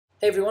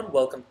Hey everyone,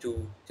 welcome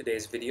to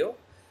today's video.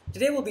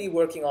 Today we'll be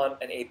working on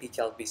an AP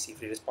Calc BC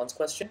free response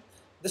question.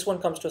 This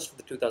one comes to us from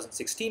the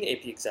 2016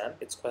 AP exam.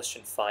 It's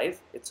question 5.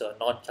 It's a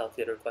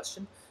non-calculator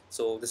question.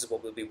 So this is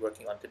what we'll be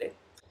working on today.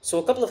 So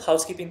a couple of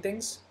housekeeping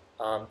things.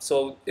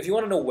 So if you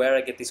want to know where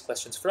I get these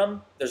questions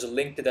from, there's a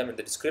link to them in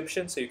the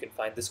description so you can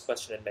find this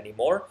question and many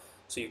more.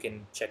 So you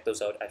can check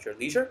those out at your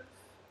leisure.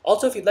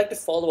 Also, if you'd like to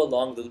follow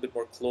along a little bit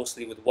more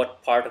closely with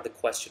what part of the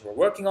question we're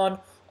working on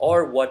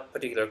or what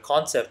particular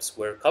concepts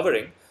we're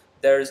covering,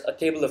 there's a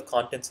table of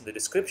contents in the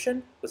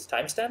description with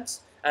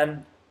timestamps,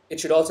 and it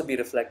should also be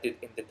reflected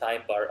in the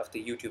time bar of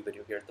the YouTube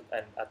video here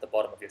and at the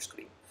bottom of your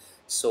screen.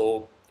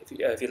 So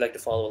if you'd like to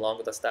follow along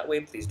with us that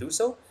way, please do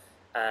so.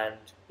 And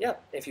yeah,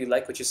 if you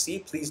like what you see,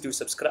 please do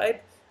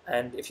subscribe.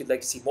 And if you'd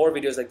like to see more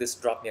videos like this,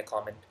 drop me a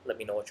comment. Let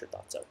me know what your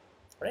thoughts are.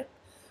 All right.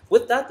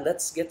 With that,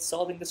 let's get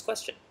solving this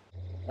question.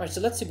 All right, so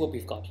let's see what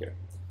we've got here.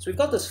 So we've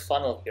got this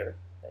funnel here.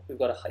 Right? We've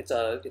got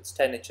it's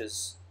 10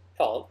 inches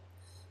tall,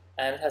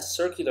 and it has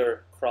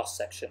circular cross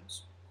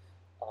sections.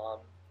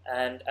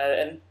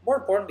 And more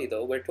importantly,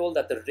 though, we're told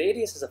that the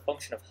radius as a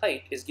function of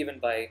height is given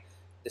by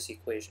this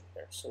equation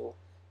here. So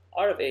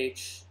r of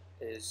h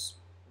is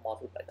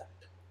modeled by that.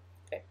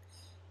 Okay,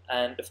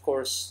 and of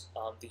course,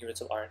 the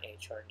units of r and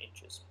h are in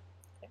inches.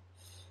 Okay?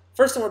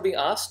 First thing we're being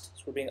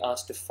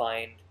asked to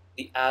find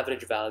the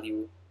average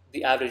value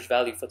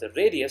for the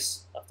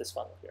radius of this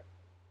funnel here.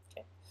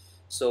 Okay,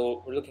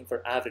 so we're looking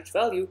for average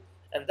value,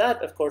 and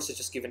that, of course, is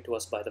just given to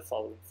us by the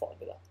following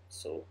formula.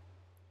 So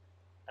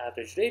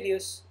average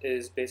radius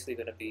is basically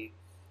going to be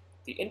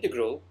the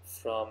integral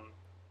from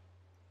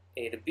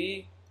a to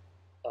b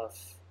of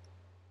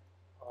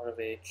r of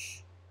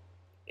h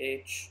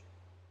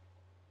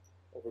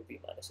over b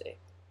minus a,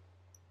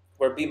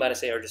 where b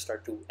minus a are just our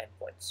two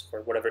endpoints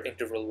for whatever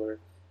interval we're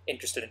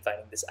interested in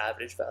finding this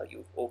average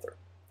value over.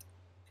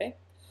 Okay,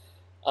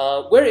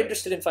 we're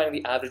interested in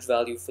finding the average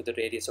value for the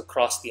radius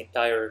across the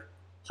entire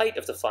height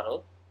of the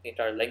funnel, the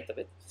entire length of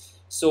it.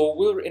 So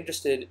we're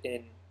interested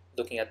in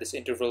looking at this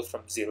interval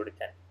from 0 to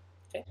 10.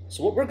 Okay,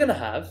 so what we're going to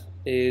have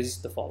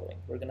is the following.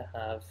 We're going to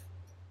have,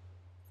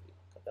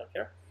 come down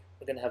here,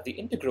 we're going to have the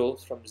integral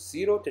from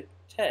 0 to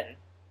 10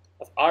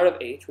 of r of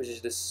h, which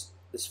is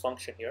this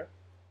function here,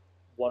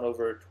 1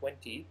 over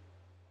 20,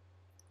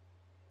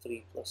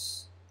 3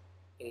 plus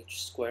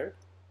h squared,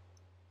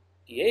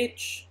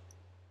 dh,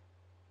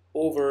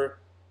 over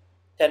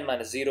 10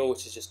 minus 0,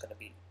 which is just going to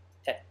be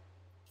 10.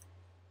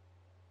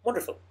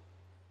 Wonderful.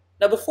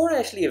 Now, before I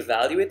actually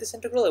evaluate this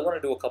integral, I want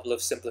to do a couple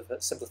of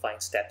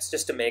simplifying steps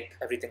just to make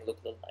everything look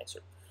a little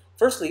nicer.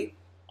 Firstly,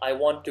 I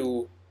want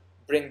to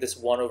bring this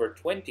 1 over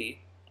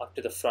 20 up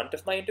to the front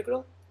of my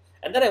integral,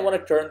 and then I want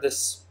to turn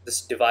this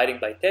dividing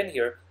by 10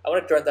 here, I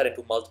want to turn that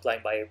into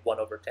multiplying by 1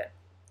 over 10,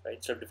 right?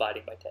 Instead of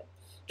dividing by 10,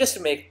 just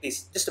to make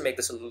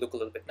this look a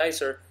little bit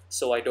nicer,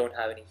 so I don't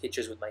have any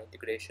hitches with my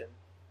integration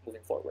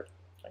moving forward.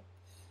 Right?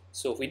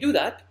 So if we do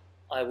that,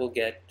 I will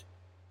get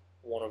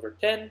 1 over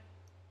 10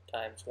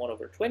 times 1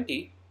 over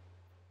 20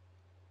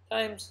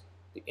 times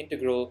the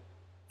integral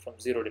from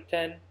 0 to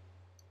 10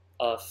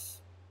 of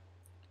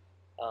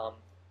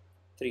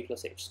 3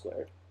 plus h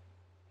squared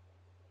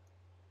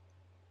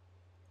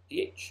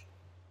dh.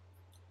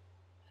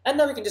 And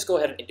now we can just go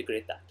ahead and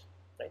integrate that.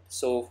 Right?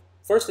 So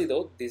firstly,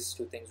 though, these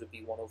two things would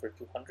be 1 over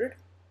 200.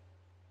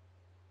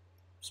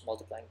 Just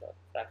multiplying the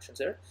fractions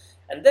there,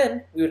 and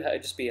then we would we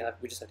just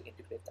have to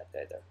integrate that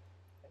guy there.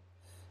 Okay?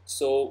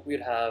 So we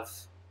would have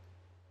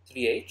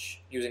 3h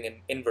using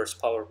an inverse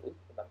power rule,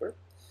 remember,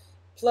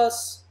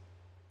 plus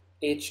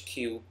h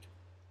cubed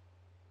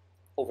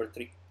over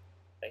 3.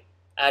 Right?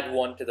 Add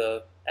 1 to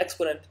the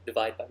exponent,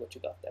 divide by what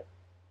you got there.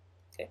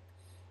 Okay,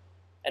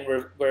 and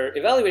we're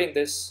evaluating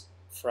this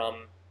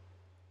from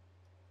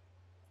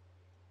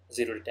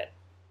 0 to 10.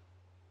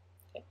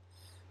 Okay,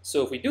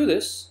 so if we do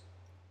this,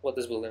 what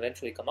this will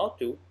eventually come out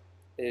to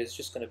is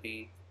just going to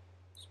be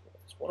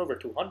 1 over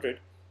 200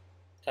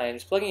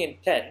 times, plugging in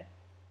 10,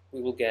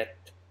 we will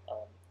get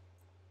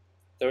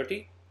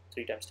 30,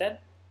 3 times 10,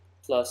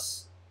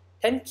 plus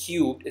 10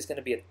 cubed is going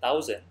to be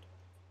 1,000.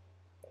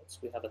 Right? So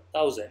we have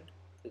 1,000,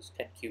 because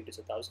 10 cubed is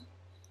 1,000,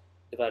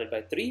 divided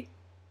by 3,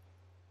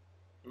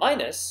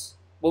 minus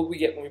what we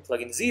get when we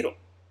plug in 0.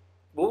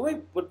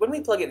 When we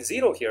plug in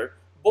 0 here,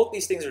 both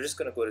these things are just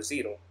going to go to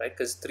 0, right?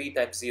 Because 3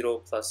 times 0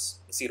 plus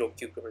 0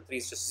 cubed over 3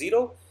 is just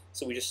 0.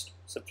 So we just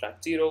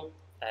subtract 0,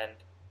 and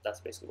that's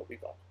basically what we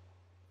got.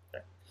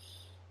 Right?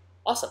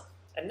 Awesome.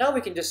 And now we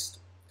can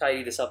just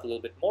tidy this up a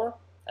little bit more,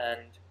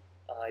 and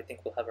I think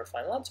we'll have our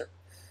final answer.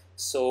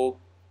 So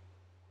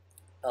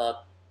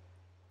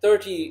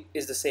 30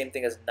 is the same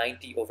thing as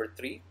 90 over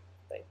 3,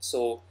 right?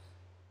 So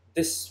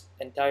this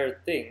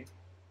entire thing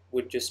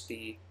would just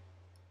be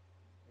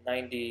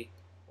 90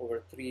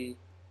 over 3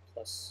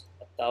 plus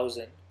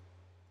 1,000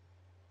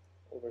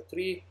 over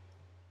 3,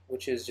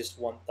 which is just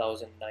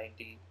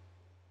 1,090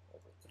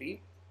 over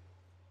 3.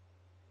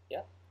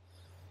 Yeah.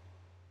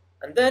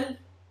 And then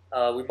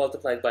we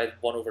multiplied by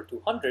 1 over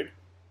 200.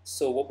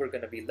 So what we're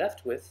going to be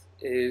left with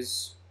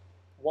is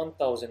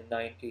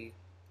 1,090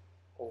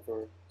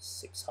 over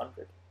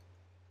 600.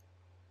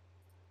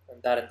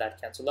 And that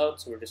cancel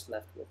out, so we're just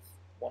left with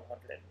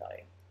 109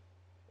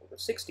 over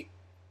 60.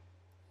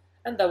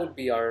 And that would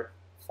be our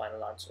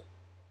final answer.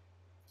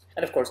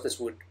 And of course, this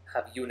would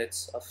have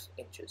units of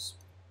inches.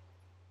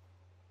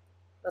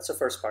 That's the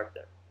first part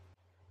there.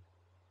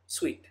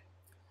 Sweet.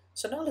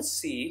 So now let's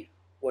see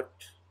what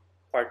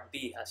part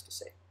B has to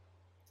say.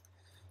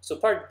 So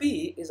part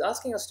B is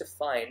asking us to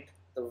find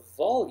the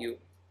volume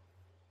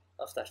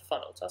of that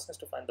funnel. It's asking us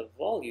to find the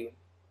volume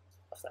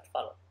of that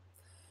funnel.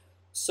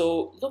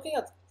 So looking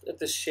at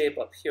this shape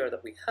up here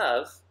that we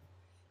have,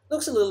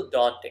 looks a little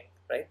daunting,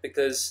 right?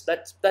 Because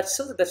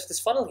this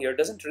funnel here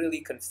doesn't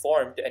really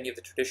conform to any of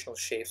the traditional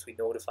shapes we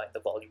know to find the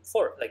volume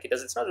for. Like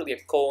it's not really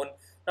a cone,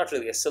 not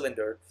really a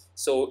cylinder,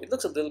 so it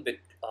looks a little bit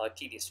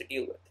tedious to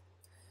deal with.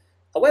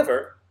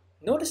 However,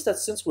 notice that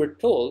since we're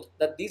told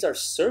that these are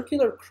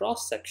circular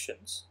cross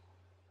sections,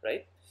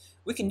 right,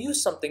 we can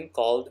use something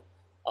called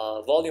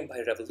volume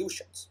by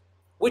revolutions,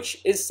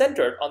 which is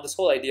centered on this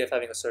whole idea of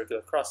having a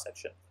circular cross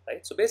section,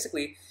 right? So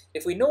basically,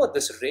 if we know what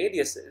this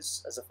radius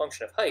is as a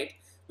function of height,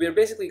 we are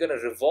basically going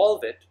to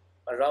revolve it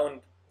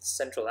around the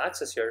central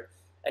axis here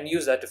and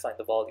use that to find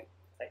the volume,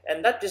 right?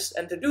 And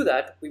to do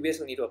that, we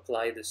basically need to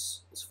apply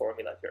this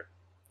formula here.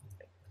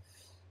 Okay?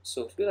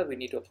 So to do that, we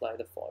need to apply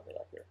the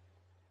formula here.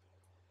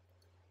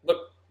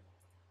 But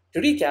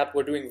to recap,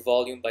 we're doing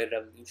volume by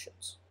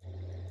revolutions.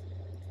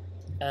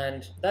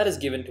 And that is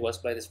given to us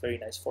by this very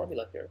nice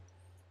formula here,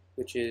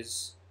 which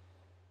is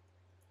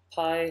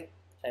pi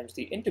times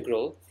the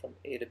integral from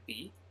a to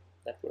b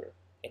that we're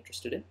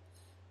interested in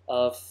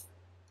of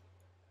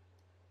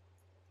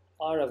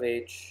r of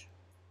h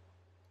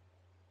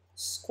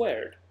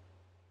squared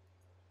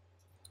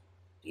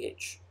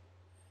dh.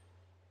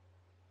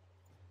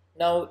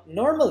 Now,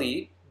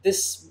 normally,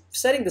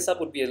 setting this up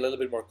would be a little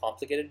bit more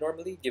complicated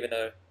normally, given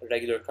a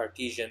regular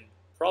Cartesian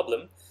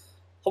problem.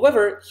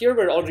 However, here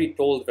we're already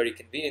told very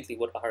conveniently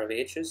what r of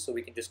h is, so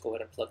we can just go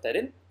ahead and plug that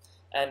in,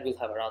 and we'll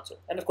have our answer.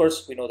 And of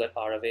course, we know that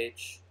r of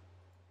h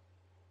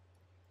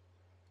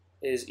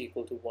is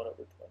equal to 1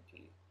 over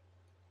 20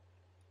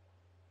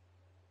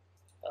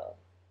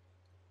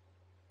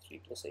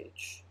 3 plus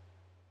h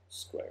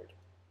squared.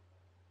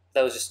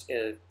 That was just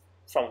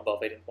from above.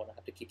 I didn't want to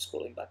have to keep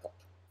scrolling back up.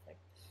 Right?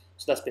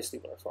 So that's basically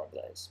what our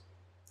formula is.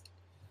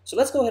 So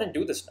let's go ahead and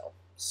do this now.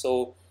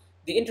 So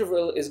the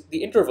interval is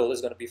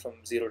going to be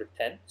from 0 to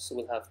 10. So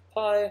we'll have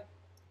pi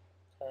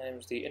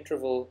times the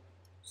interval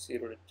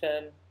 0 to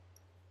 10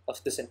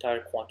 of this entire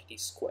quantity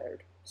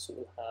squared. So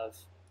we'll have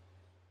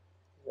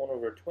 1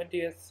 over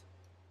 20th,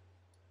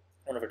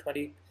 1 over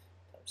 20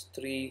 times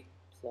 3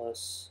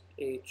 plus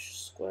h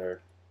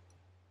squared.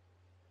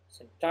 This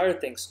entire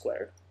thing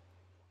squared,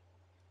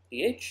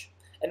 dh,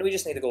 and we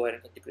just need to go ahead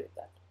and integrate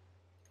that.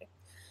 Okay.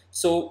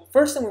 So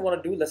first thing we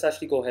want to do, let's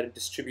actually go ahead and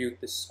distribute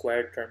this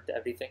squared term to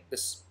everything,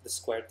 this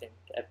squared thing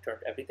term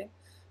to everything.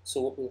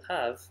 So what we'll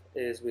have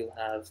is we'll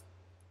have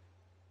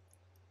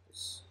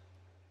this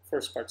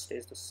first part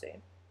stays the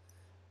same,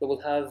 but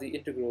we'll have the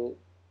integral.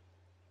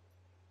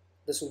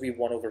 This will be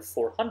 1 over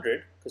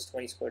 400, because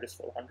 20 squared is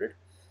 400,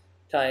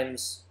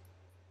 times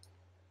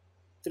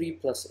 3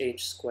 plus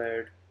h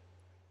squared,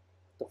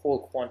 the whole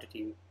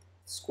quantity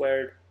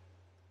squared,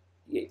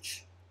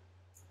 dh.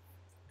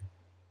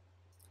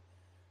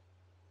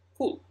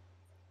 Cool.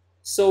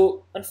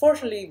 So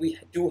unfortunately, we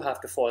do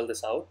have to FOIL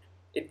this out.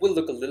 It will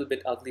look a little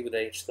bit ugly with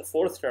h to the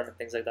fourth term and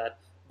things like that,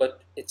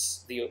 but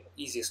it's the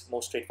easiest,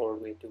 most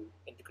straightforward way to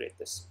integrate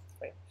this.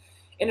 Right?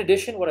 In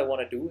addition, what I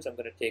want to do is I'm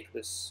going to take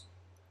this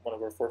 1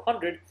 over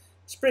 400,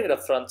 bring it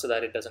up front so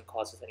that it doesn't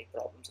cause us any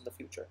problems in the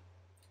future.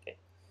 Okay,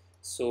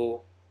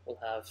 so we'll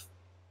have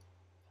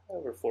pi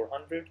over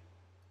 400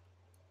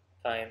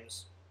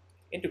 times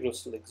integral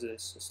still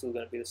exists, it's still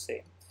going to be the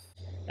same,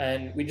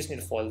 and we just need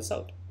to FOIL this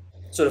out.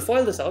 So to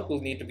FOIL this out, we'll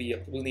need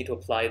to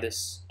apply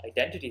this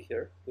identity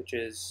here, which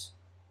is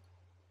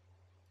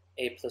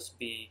a plus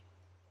b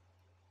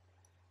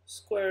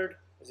squared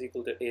is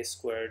equal to a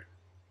squared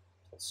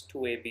plus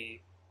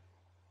 2ab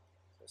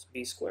plus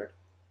b squared.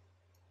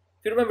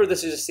 If you remember,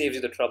 this just saves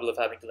you the trouble of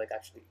having to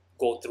actually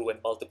go through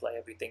and multiply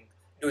everything,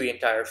 do the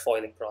entire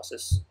foiling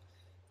process.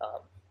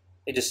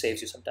 It just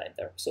saves you some time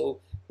there.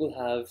 So we'll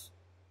have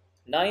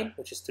 9,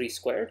 which is 3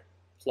 squared,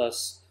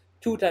 plus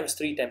 2 times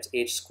 3 times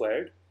h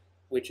squared,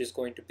 which is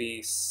going to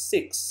be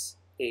 6h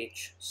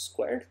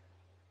squared,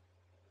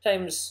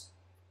 times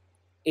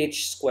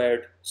h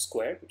squared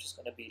squared, which is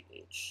going to be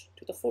h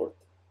to the 4th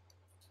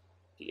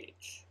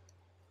dh.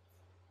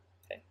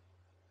 Okay.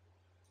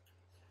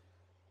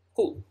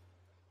 Cool.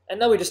 And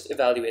now we just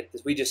evaluate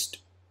this. We just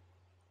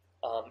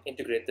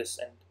integrate this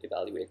and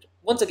evaluate.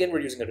 Once again,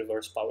 we're using a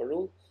reverse power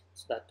rule,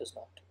 so that does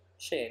not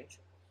change.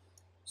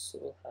 So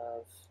we'll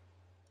have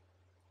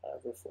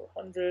over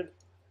 400.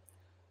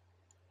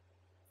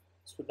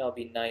 This would now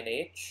be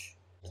 9h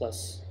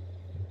plus,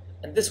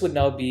 and this would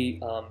now be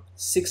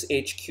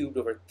 6h cubed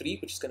over 3,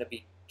 which is going to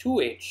be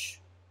 2h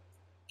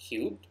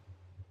cubed,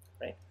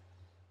 right?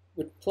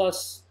 With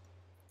plus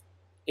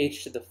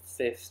h to the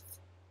 5th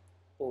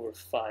over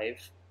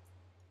 5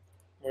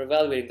 We're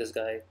evaluating this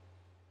guy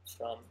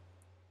from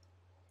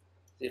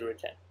 0 to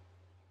 10.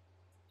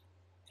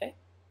 Okay,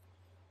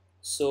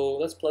 so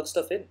let's plug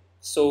stuff in.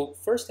 So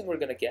first thing we're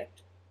going to get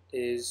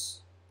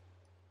is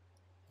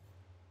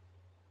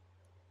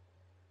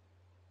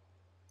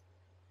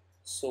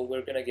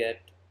we're going to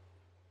get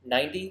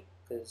 90,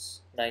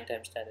 because 9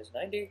 times 10 is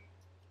 90,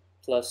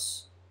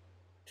 plus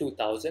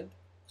 2000,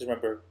 because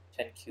remember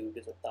 10 cubed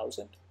is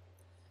 1000,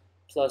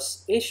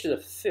 plus h to the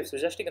 5th, so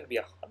it's actually going to be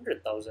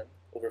 100,000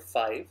 over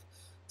 5.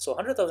 So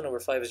 100,000 over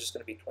 5 is just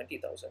going to be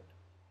 20,000.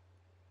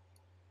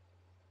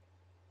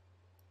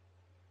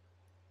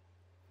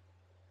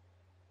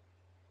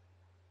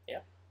 Yeah.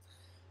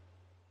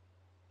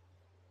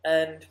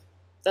 And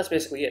that's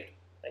basically it,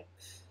 right?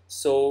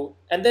 So,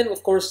 and then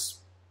of course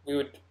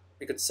we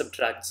could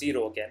subtract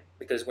 0 again,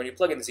 because when you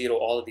plug in 0,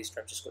 all of these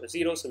terms just go to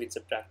 0, so we'd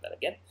subtract that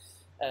again,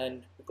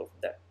 and we go from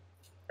there,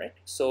 right?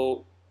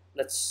 So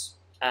let's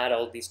add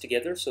all these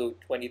together. So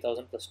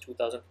 20,000 plus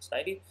 2,000 plus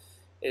 90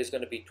 is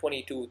going to be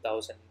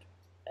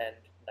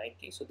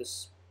 22,090. So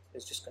this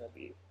is just going to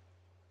be,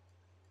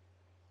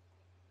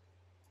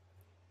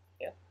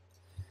 yeah.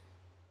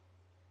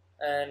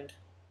 And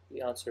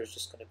the answer is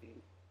just going to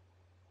be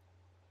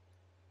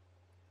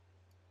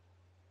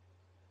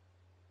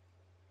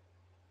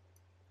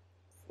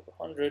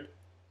 400.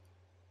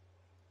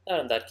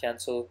 And that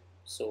cancel.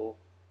 So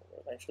what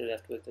we're eventually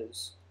left with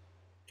is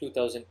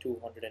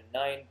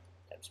 2,209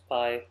 times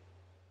pi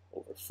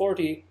over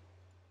 40,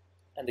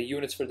 and the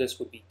units for this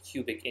would be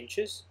cubic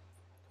inches,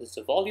 because it's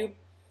a volume.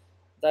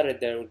 That right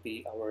there would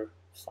be our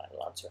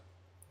final answer.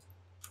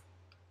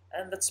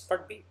 And that's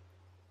part B.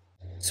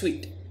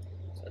 Sweet.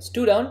 So that's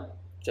 2 down,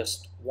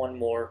 just 1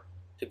 more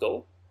to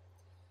go.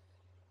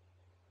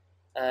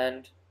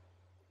 And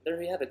there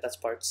we have it, that's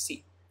part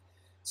C.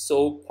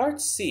 So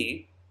part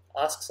C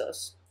asks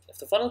us if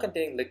the funnel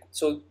containing liquid,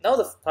 so now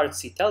the part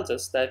C tells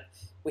us that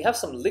we have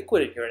some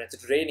liquid in here and it's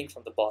draining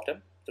from the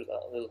bottom through the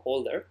little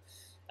hole there.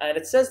 And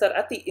it says that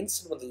at the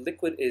instant when the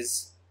liquid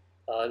is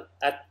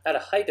at a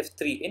height of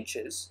 3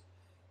 inches,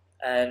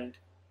 and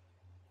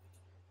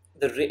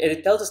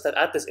it tells us that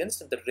at this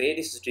instant the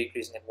radius is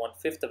decreasing at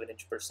 1/5 of an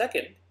inch per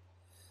second,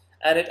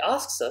 and it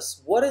asks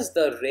us what is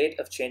the rate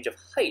of change of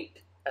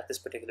height at this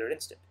particular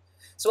instant.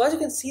 So as you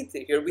can see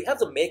here, we have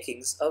the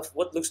makings of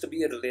what looks to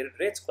be a related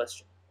rates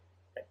question.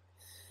 Right?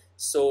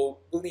 So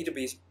we'll need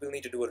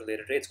to do a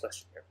related rates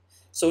question here.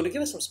 So to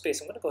give us some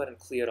space, I'm going to go ahead and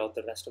clear out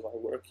the rest of our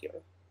work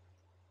here,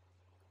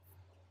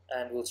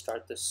 and we'll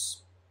start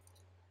this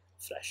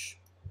fresh.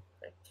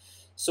 Right?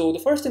 So the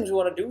first things we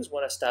want to do is we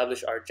want to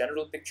establish our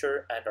general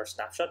picture and our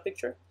snapshot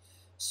picture.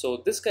 So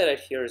this guy right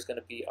here is going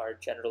to be our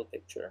general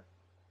picture,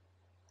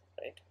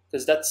 right?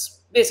 Because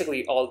that's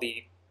basically all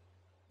the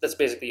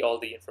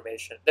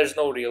information. There's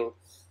no real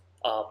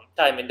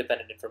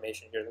time-independent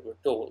information here that we're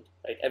told,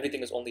 right?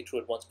 Everything is only true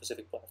at one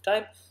specific point of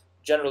time.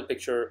 General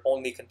picture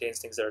only contains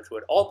things that are true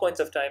at all points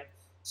of time.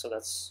 So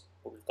that's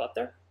what we've got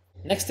there.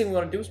 Next thing we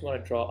want to do is we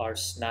want to draw our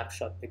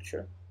snapshot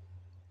picture,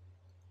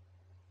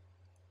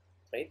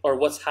 right? Or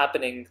what's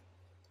happening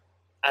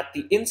at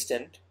the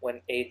instant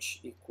when h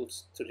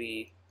equals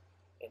 3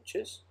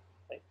 inches,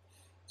 right?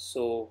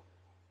 So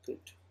we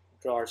could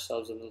draw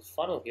ourselves a little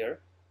funnel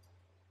here,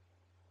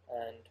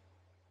 and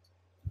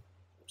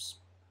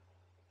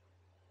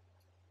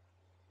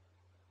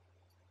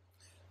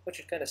what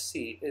you kind of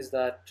see is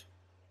that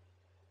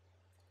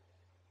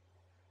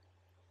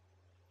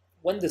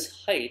when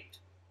this height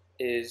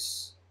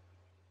is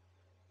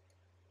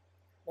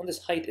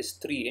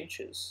 3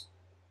 inches,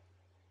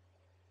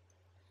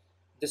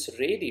 this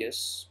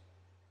radius,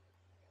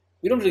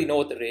 we don't really know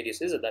what the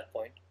radius is at that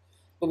point,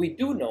 but we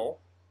do know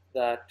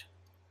that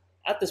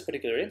at this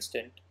particular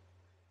instant,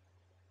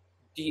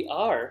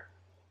 dr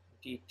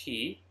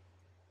dt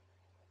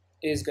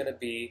is going to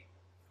be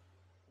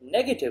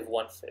negative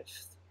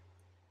 1/5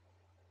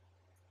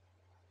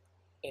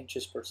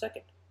 inches per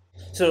second.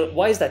 So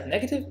why is that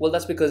negative? Well,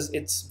 that's because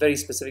it's very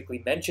specifically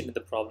mentioned in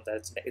the problem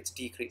that it's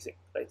decreasing,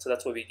 right? So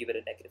that's why we give it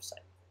a negative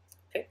sign.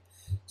 Okay,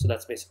 so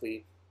that's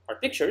basically our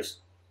pictures,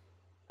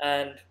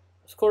 and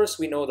of course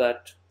we know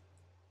that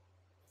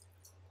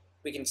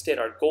we can state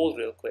our goal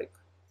real quick,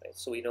 right?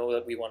 So we know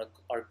that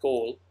our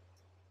goal.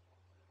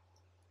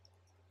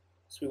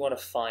 So we want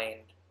to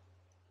find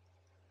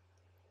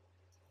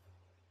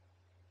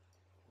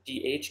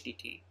dh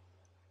dt.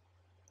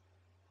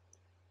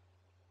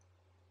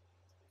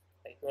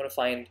 Right? We want to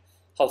find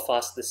how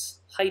fast this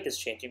height is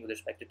changing with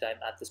respect to time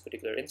at this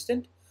particular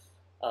instant.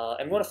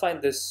 And we want to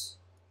find this,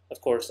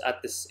 of course,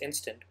 at this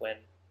instant when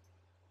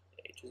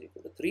h is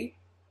equal to 3.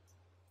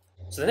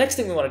 So the next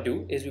thing we want to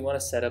do is we want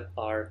to set up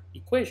our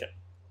equation.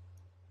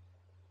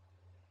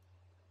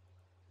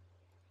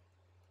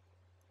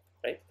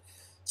 Right?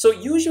 So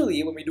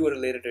usually when we do a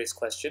related rates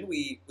question,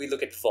 we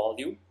look at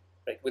volume.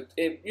 Right?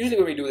 Usually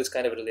when we do this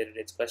kind of a related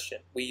rates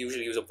question, we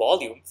usually use a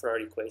volume for our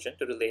equation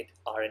to relate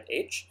R and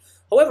H.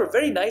 However,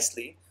 very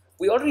nicely,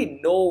 we already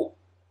know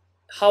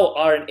how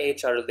R and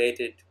H are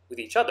related with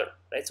each other.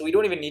 Right? So we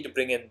don't even need to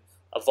bring in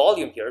a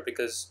volume here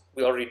because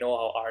we already know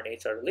how R and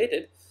H are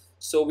related.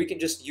 So we can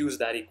just use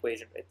that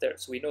equation right there.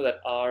 So we know that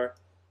r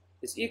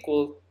is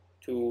equal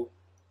to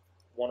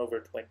 1 over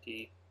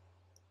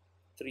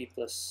 23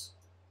 plus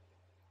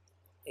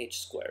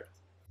h squared.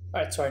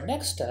 All right, so our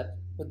next step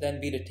would then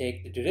be to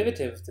take the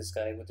derivative of this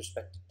guy with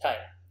respect to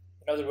time.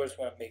 In other words,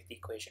 we want to make the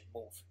equation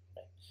move.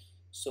 Right?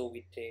 So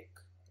we take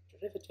the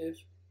derivative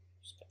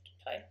with respect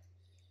to time.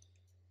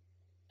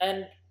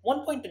 And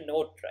one point to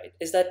note, right,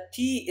 is that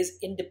t is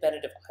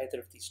independent of either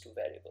of these two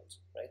variables,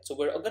 right? So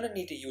we're going to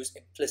need to use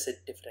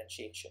implicit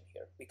differentiation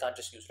here. We can't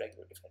just use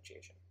regular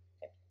differentiation.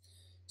 Okay?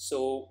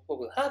 So what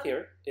we'll have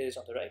here is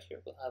on the right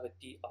here, we'll have a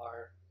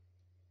dr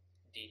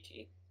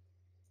dt,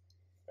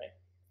 right?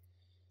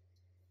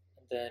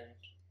 And then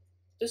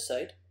this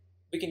side,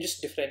 we can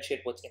just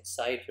differentiate what's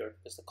inside here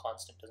because the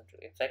constant doesn't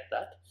really affect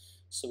that.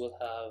 So we'll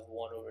have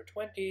 1 over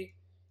 20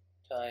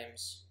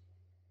 times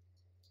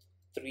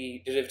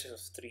 3, derivative of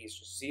 3 is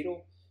just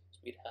 0. So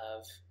we'd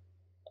have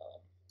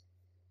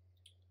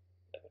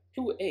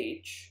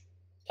 2h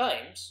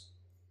times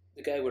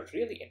the guy we're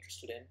really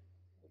interested in,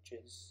 which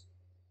is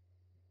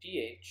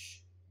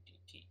dh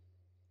dt.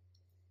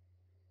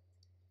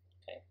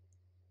 Okay.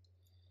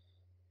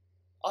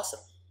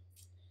 Awesome.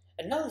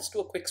 And now let's do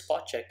a quick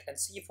spot check and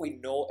see if we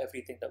know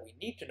everything that we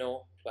need to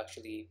know to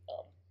actually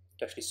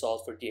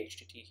solve for dh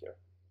dt here.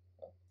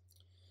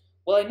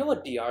 Well, I know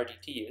what dr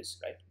dt is,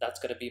 right? That's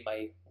going to be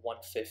my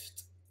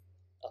 1/5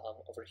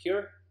 over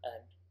here,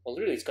 and well,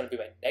 really, it's going to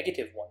be my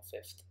negative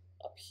 1/5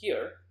 up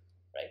here,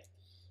 right?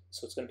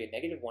 So it's going to be a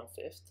negative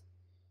 1/5.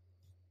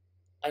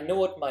 I know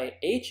what my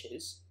h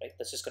is, right?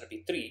 That's just going to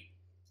be 3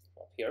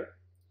 up here,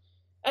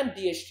 and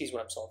dht is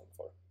what I'm solving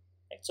for.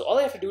 Right? So all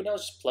I have to do now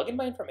is just plug in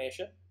my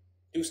information,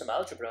 do some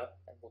algebra,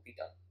 and we'll be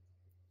done.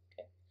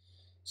 Okay.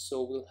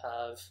 So we'll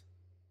have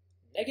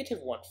negative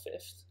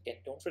 1/5.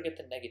 Again, don't forget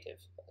the negative.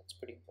 That's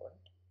pretty important.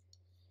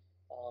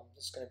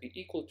 This is going to be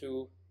equal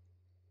to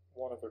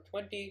 1 over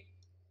 20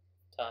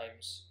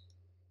 times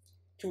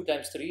 2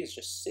 times 3 is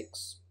just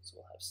 6. So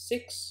we'll have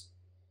 6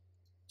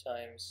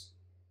 times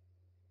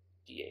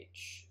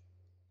dh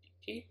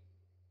dt.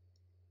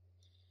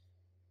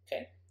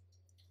 Okay.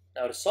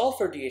 Now to solve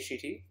for dh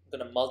dt, I'm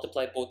going to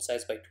multiply both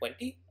sides by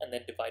 20 and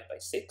then divide by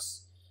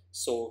 6.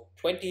 So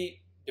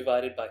 20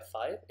 divided by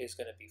 5 is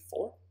going to be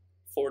 4.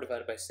 4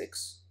 divided by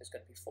 6 is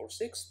going to be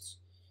 4/6.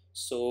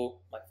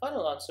 So my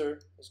final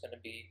answer is going to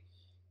be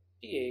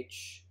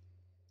dh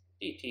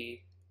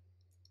dt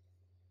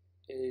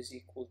is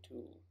equal to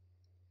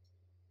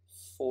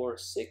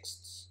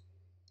 4/6,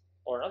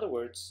 or in other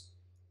words,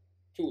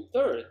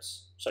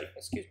 2/3. Sorry,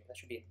 excuse me, that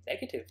should be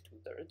negative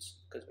 2/3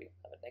 because we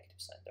have a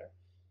negative sign there.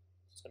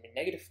 It's going to be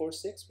negative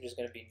 4/6, which is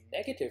going to be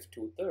negative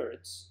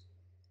 2/3.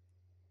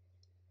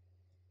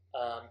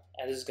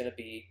 And this is going to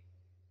be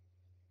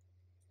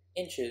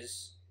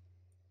inches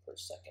per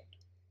second.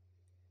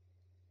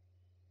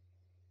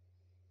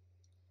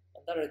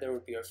 And that right there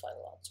would be our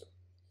final answer.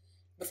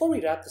 Before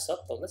we wrap this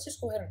up though, let's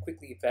just go ahead and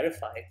quickly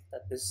verify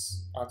that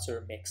this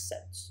answer makes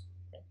sense.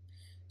 Okay?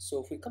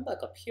 So if we come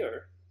back up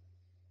here,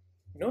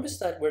 notice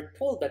that we're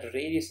told that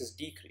radius is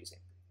decreasing,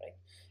 right?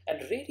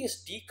 And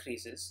radius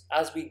decreases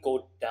as we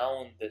go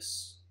down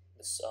this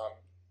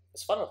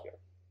funnel here,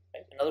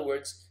 right? In other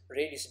words,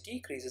 radius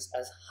decreases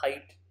as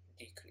height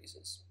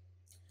decreases.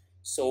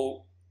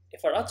 So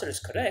if our answer is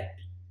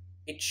correct,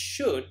 it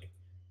should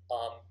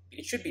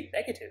be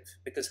negative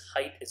because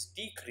height is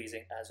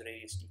decreasing as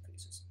radius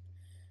decreases.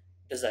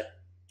 Does that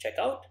check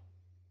out?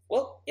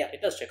 Well, yeah,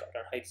 it does check out.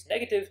 Our height is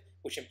negative,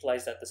 which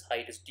implies that this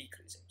height is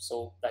decreasing.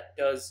 So that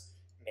does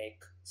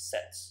make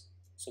sense.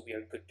 So we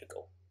are good to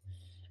go.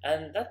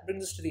 And that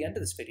brings us to the end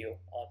of this video.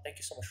 Thank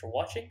you so much for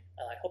watching.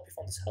 I hope you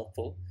found this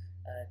helpful.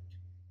 And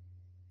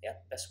yeah,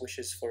 best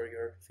wishes for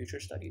your future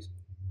studies.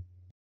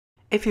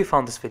 If you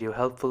found this video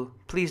helpful,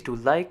 please do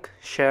like,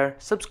 share,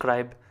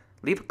 subscribe,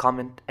 leave a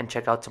comment, and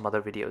check out some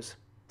other videos.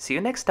 See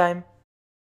you next time!